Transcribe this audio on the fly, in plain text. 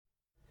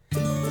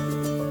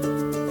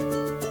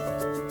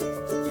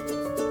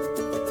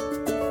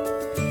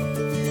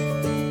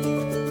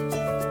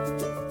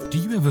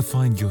ever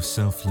find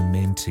yourself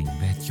lamenting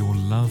that your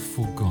love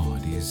for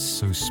God is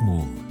so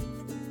small?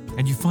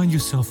 And you find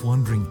yourself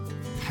wondering,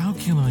 how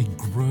can I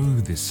grow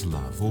this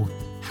love? Or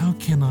how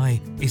can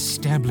I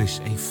establish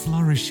a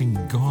flourishing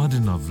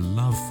garden of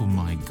love for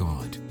my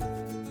God?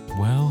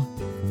 Well,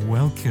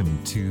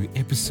 welcome to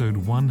episode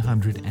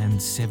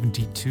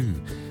 172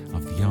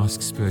 of the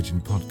Ask Spurgeon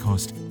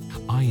podcast.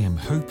 I am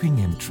hoping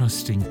and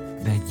trusting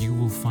that you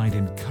will find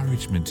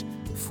encouragement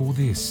for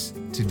this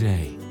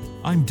today.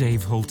 I'm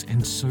Dave Holt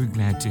and so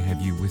glad to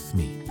have you with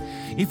me.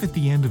 If at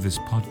the end of this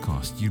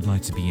podcast you'd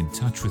like to be in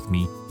touch with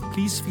me,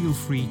 please feel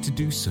free to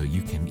do so.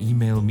 You can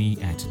email me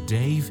at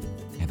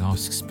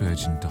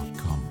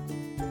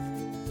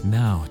dave@askspurgeon.com.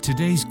 Now,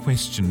 today's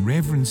question,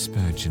 Reverend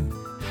Spurgeon,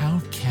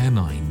 how can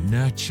I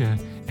nurture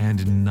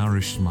and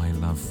nourish my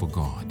love for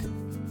God?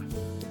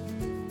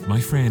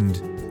 My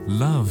friend,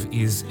 love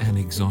is an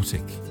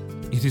exotic.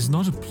 It is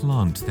not a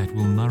plant that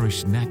will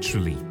nourish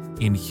naturally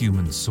in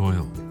human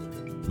soil.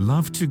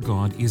 Love to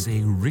God is a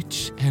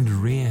rich and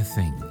rare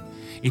thing.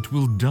 It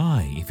will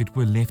die if it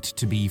were left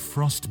to be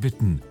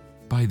frostbitten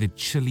by the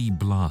chilly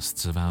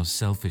blasts of our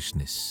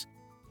selfishness.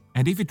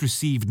 And if it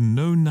received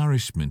no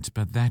nourishment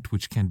but that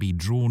which can be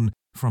drawn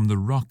from the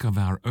rock of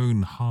our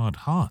own hard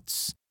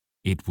hearts,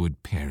 it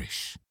would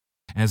perish.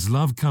 As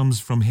love comes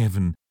from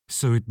heaven,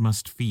 so it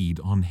must feed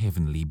on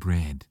heavenly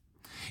bread.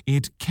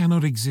 It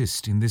cannot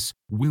exist in this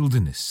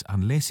wilderness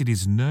unless it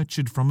is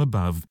nurtured from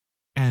above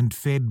and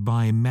fed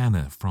by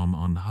manna from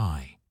on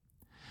high.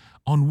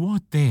 On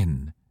what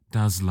then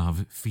does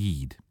love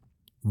feed?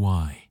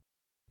 Why,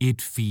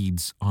 it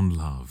feeds on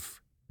love.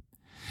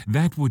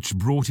 That which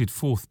brought it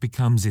forth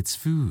becomes its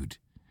food.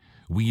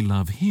 We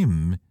love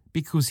Him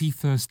because He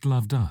first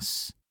loved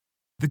us.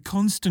 The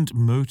constant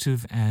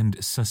motive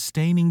and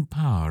sustaining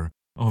power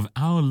of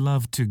our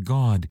love to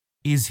God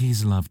is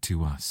His love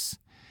to us.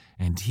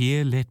 And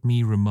here let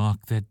me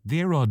remark that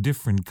there are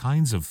different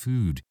kinds of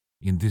food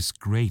in this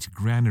great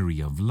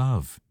granary of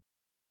love.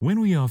 When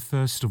we are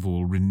first of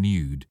all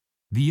renewed,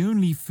 the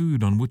only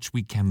food on which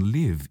we can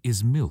live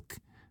is milk,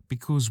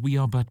 because we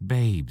are but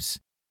babes,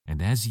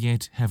 and as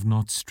yet have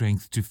not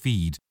strength to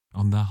feed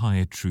on the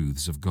higher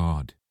truths of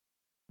God.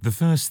 The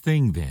first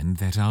thing, then,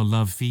 that our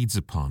love feeds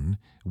upon,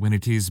 when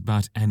it is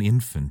but an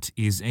infant,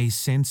 is a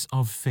sense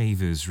of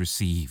favors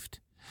received.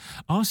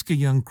 Ask a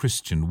young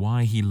Christian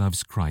why he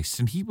loves Christ,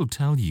 and he will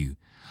tell you,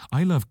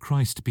 I love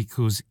Christ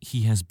because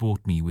He has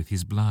bought me with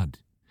His blood.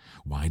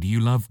 Why do you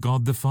love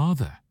God the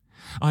Father?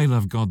 I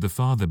love God the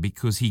Father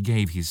because He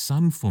gave His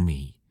Son for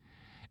me.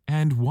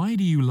 And why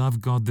do you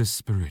love God the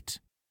Spirit?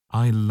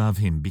 I love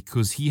Him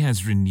because He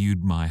has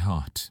renewed my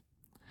heart.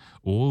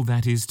 All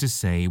that is to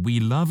say, we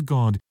love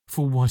God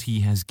for what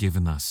He has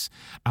given us.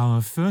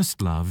 Our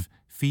first love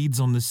feeds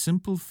on the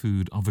simple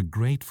food of a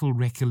grateful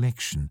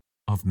recollection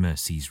of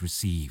mercies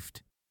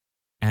received.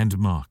 And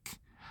mark,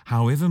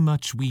 however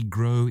much we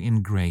grow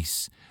in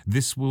grace,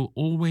 this will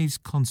always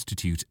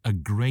constitute a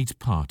great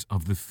part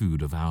of the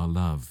food of our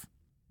love.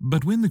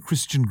 But when the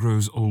Christian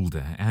grows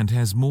older and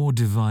has more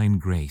divine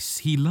grace,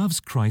 he loves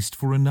Christ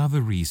for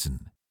another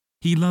reason.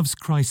 He loves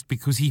Christ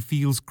because he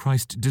feels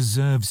Christ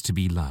deserves to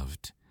be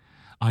loved.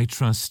 I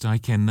trust I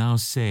can now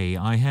say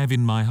I have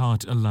in my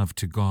heart a love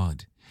to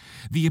God.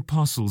 The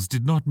apostles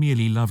did not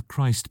merely love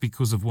Christ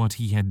because of what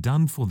He had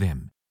done for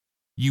them.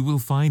 You will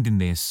find in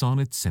their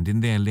sonnets and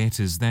in their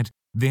letters that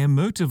their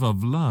motive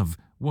of love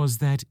was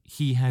that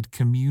He had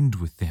communed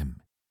with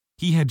them.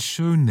 He had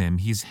shown them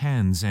His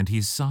hands and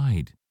His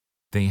side.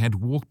 They had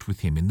walked with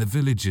Him in the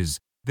villages.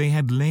 They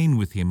had lain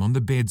with Him on the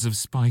beds of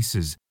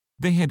spices.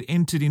 They had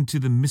entered into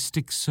the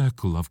mystic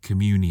circle of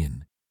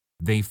communion.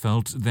 They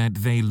felt that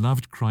they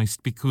loved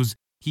Christ because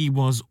He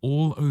was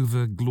all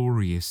over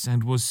glorious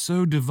and was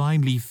so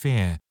divinely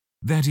fair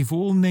that if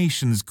all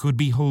nations could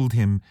behold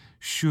Him,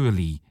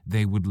 surely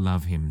they would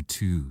love Him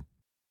too.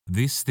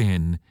 This,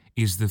 then,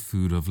 is the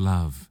food of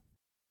love.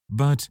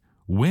 But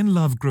when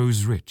love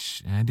grows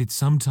rich, and it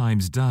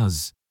sometimes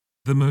does,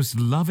 the most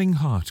loving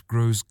heart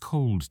grows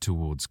cold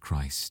towards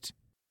Christ.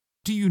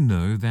 Do you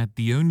know that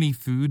the only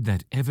food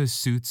that ever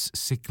suits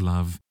sick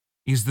love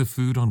is the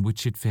food on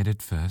which it fed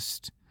at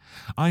first?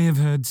 I have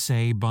heard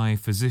say by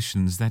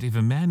physicians that if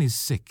a man is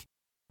sick,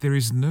 there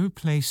is no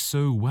place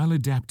so well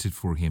adapted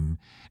for him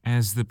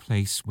as the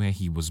place where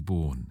he was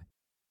born.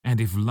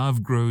 And if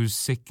love grows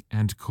sick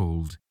and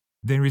cold,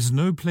 there is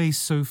no place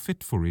so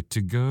fit for it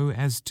to go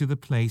as to the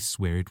place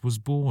where it was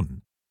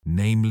born,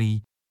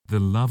 namely, the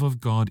love of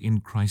God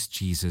in Christ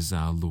Jesus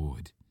our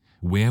Lord.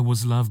 Where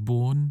was love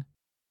born?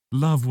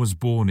 Love was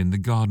born in the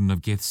Garden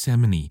of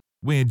Gethsemane,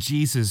 where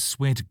Jesus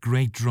sweat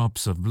great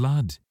drops of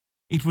blood.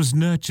 It was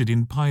nurtured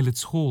in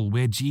Pilate's hall,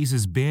 where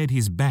Jesus bared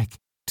His back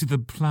to the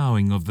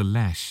ploughing of the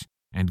lash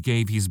and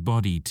gave His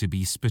body to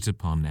be spit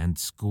upon and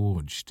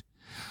scourged.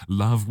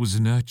 Love was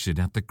nurtured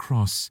at the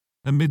cross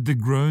amid the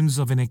groans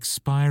of an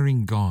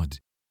expiring God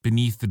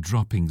beneath the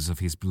droppings of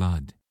His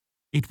blood.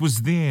 It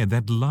was there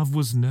that love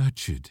was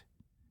nurtured.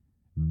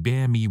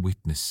 Bear me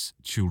witness,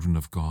 children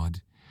of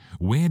God,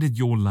 where did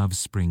your love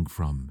spring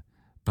from,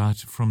 but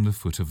from the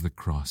foot of the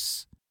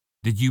cross?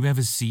 Did you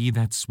ever see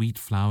that sweet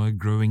flower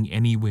growing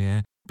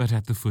anywhere but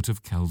at the foot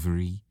of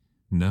Calvary?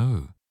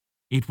 No.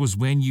 It was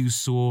when you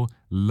saw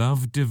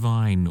love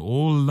divine,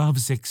 all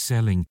loves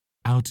excelling,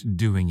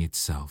 outdoing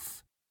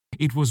itself.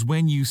 It was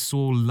when you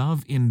saw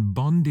love in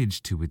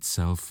bondage to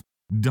itself,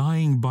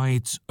 dying by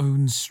its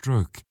own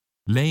stroke,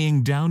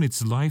 laying down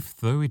its life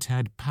though it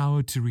had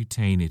power to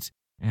retain it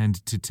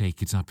and to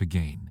take it up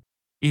again.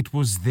 It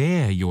was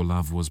there your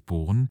love was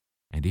born,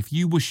 and if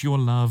you wish your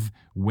love,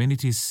 when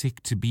it is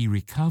sick, to be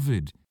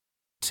recovered,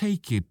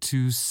 take it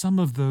to some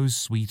of those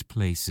sweet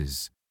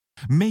places.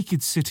 Make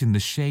it sit in the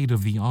shade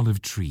of the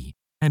olive tree,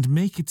 and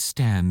make it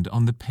stand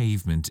on the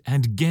pavement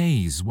and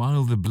gaze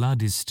while the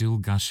blood is still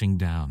gushing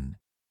down.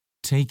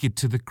 Take it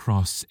to the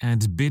cross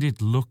and bid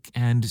it look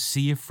and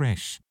see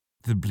afresh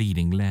the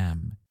bleeding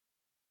lamb.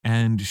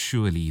 And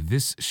surely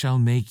this shall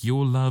make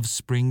your love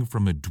spring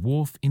from a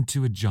dwarf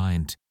into a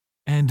giant,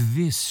 and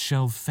this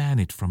shall fan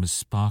it from a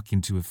spark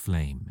into a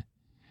flame.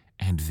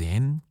 And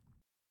then,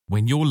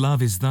 when your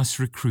love is thus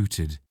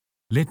recruited,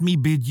 let me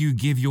bid you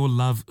give your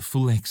love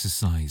full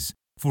exercise,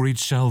 for it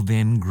shall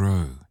then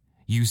grow.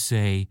 You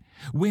say,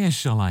 where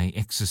shall I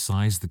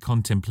exercise the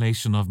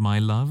contemplation of my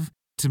love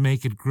to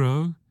make it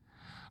grow?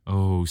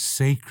 O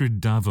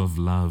sacred dove of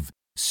love,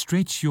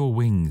 stretch your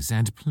wings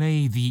and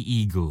play the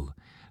eagle.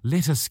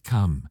 Let us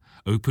come,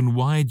 open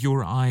wide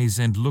your eyes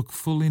and look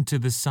full into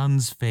the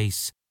sun's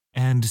face,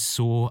 and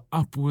soar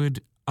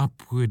upward,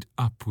 upward,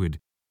 upward,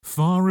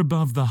 far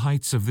above the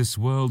heights of this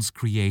world's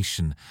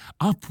creation,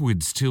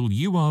 upwards till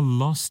you are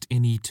lost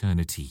in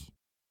eternity.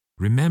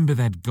 Remember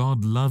that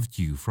God loved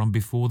you from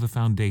before the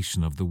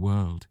foundation of the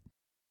world.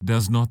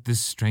 Does not this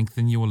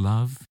strengthen your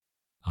love?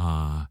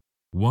 Ah,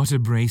 what a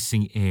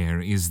bracing air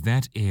is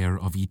that air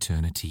of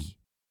eternity!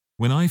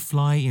 When I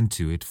fly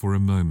into it for a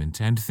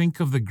moment and think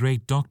of the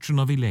great doctrine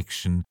of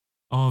election,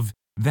 of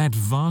that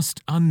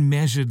vast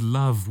unmeasured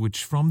love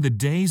which from the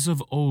days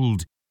of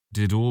old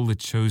did all the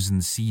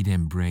chosen seed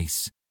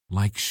embrace,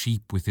 like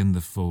sheep within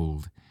the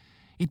fold,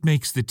 it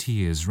makes the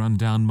tears run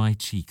down my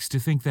cheeks to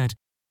think that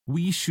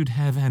we should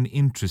have an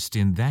interest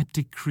in that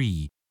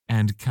decree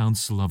and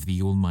counsel of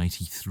the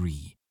Almighty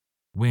Three,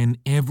 when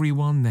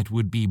everyone that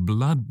would be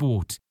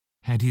blood-bought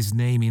had his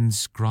name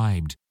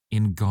inscribed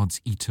in God's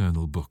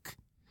eternal book.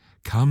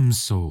 Come,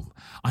 soul,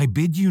 I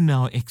bid you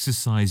now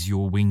exercise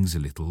your wings a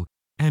little,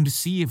 and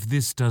see if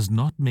this does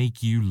not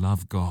make you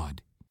love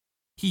God.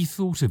 He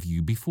thought of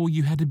you before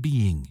you had a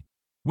being,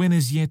 when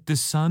as yet the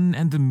sun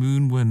and the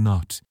moon were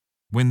not,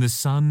 when the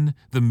sun,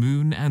 the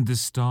moon, and the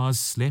stars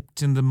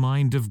slept in the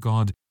mind of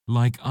God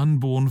like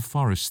unborn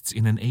forests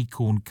in an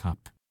acorn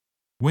cup,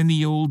 when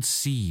the old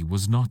sea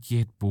was not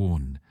yet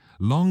born,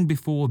 long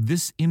before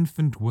this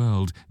infant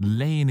world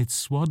lay in its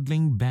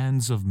swaddling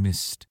bands of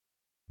mist.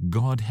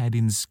 God had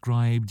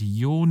inscribed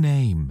your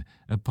name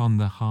upon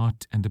the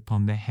heart and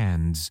upon the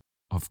hands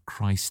of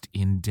Christ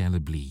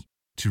indelibly,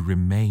 to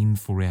remain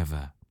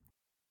forever.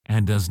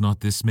 And does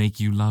not this make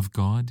you love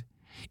God?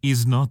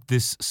 Is not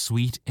this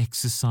sweet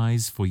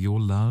exercise for your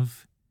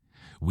love?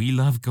 We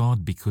love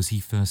God because He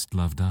first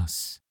loved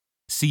us,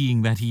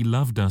 seeing that He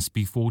loved us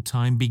before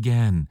time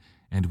began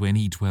and when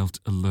He dwelt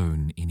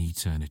alone in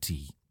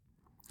eternity.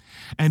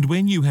 And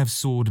when you have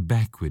soared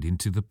backward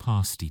into the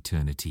past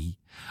eternity,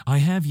 I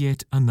have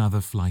yet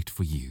another flight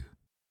for you.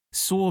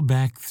 Soar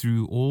back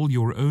through all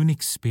your own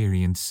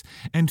experience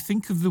and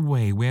think of the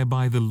way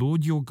whereby the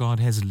Lord your God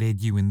has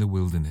led you in the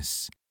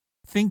wilderness.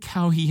 Think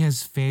how He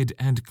has fed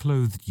and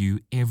clothed you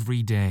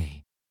every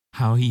day,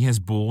 how He has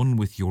borne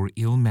with your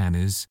ill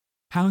manners,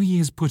 how He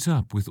has put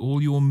up with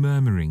all your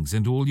murmurings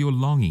and all your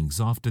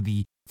longings after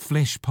the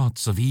flesh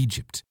pots of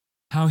Egypt,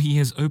 how He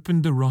has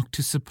opened a rock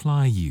to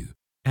supply you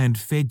and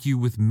fed you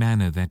with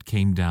manna that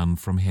came down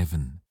from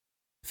heaven.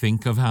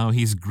 Think of how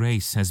His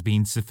grace has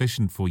been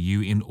sufficient for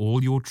you in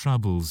all your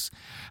troubles,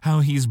 how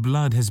His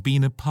blood has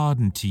been a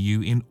pardon to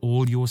you in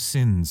all your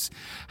sins,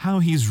 how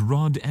His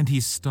rod and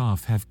His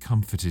staff have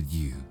comforted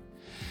you.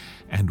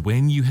 And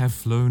when you have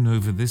flown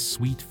over this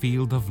sweet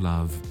field of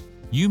love,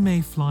 you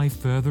may fly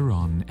further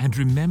on and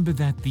remember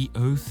that the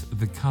oath,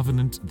 the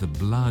covenant, the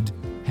blood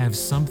have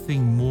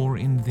something more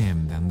in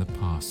them than the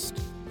past.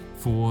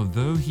 For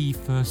though He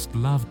first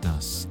loved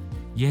us,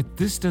 yet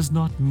this does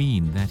not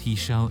mean that He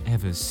shall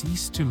ever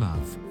cease to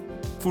love.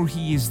 For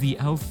He is the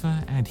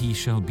Alpha and He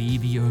shall be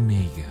the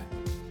Omega.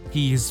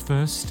 He is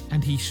first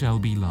and He shall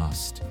be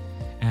last.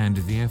 And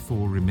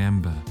therefore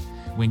remember,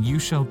 when you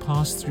shall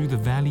pass through the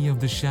valley of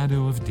the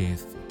shadow of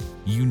death,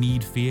 you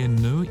need fear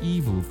no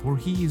evil, for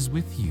He is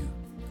with you.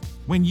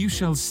 When you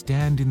shall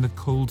stand in the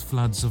cold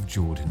floods of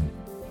Jordan,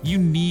 you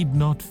need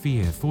not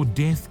fear, for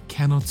death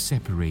cannot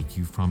separate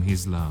you from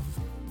His love.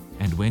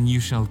 And when you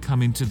shall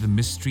come into the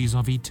mysteries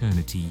of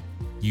eternity,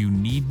 you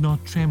need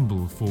not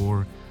tremble,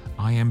 for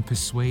I am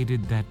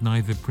persuaded that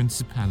neither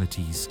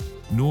principalities,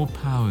 nor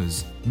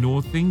powers,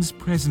 nor things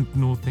present,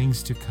 nor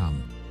things to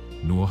come,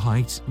 nor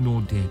height,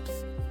 nor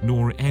depth,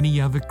 nor any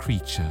other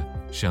creature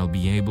shall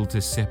be able to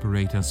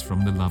separate us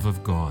from the love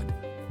of God,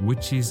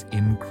 which is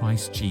in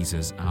Christ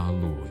Jesus our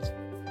Lord.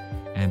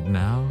 And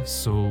now,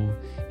 soul,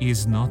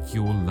 is not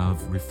your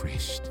love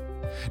refreshed?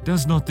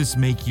 Does not this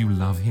make you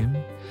love him?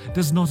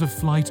 Does not a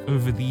flight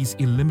over these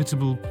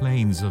illimitable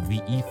plains of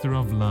the ether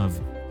of love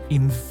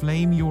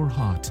inflame your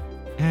heart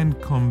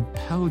and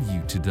compel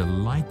you to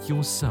delight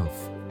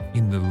yourself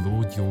in the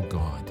Lord your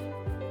God?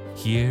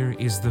 Here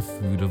is the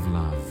food of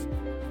love.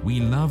 We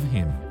love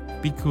him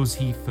because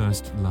he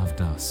first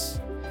loved us,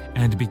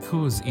 and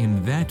because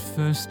in that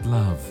first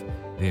love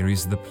there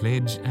is the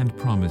pledge and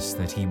promise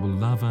that he will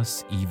love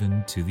us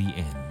even to the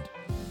end.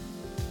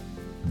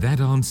 That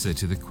answer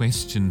to the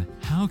question,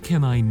 how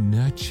can I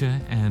nurture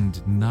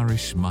and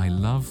nourish my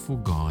love for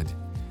God,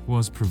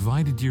 was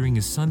provided during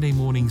a Sunday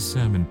morning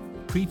sermon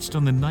preached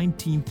on the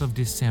 19th of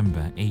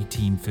December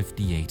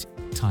 1858,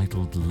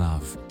 titled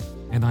Love.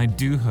 And I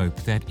do hope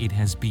that it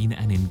has been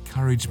an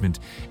encouragement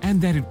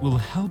and that it will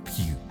help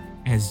you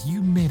as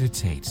you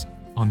meditate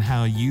on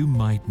how you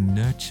might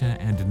nurture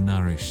and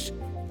nourish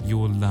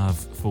your love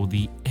for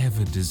the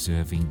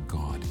ever-deserving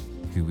God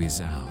who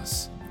is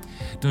ours.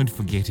 Don't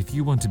forget, if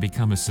you want to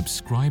become a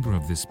subscriber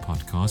of this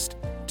podcast,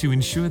 to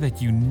ensure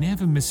that you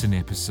never miss an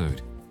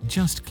episode,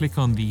 just click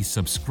on the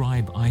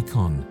subscribe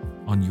icon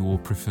on your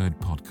preferred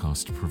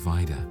podcast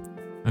provider.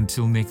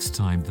 Until next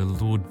time, the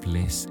Lord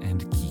bless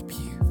and keep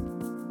you.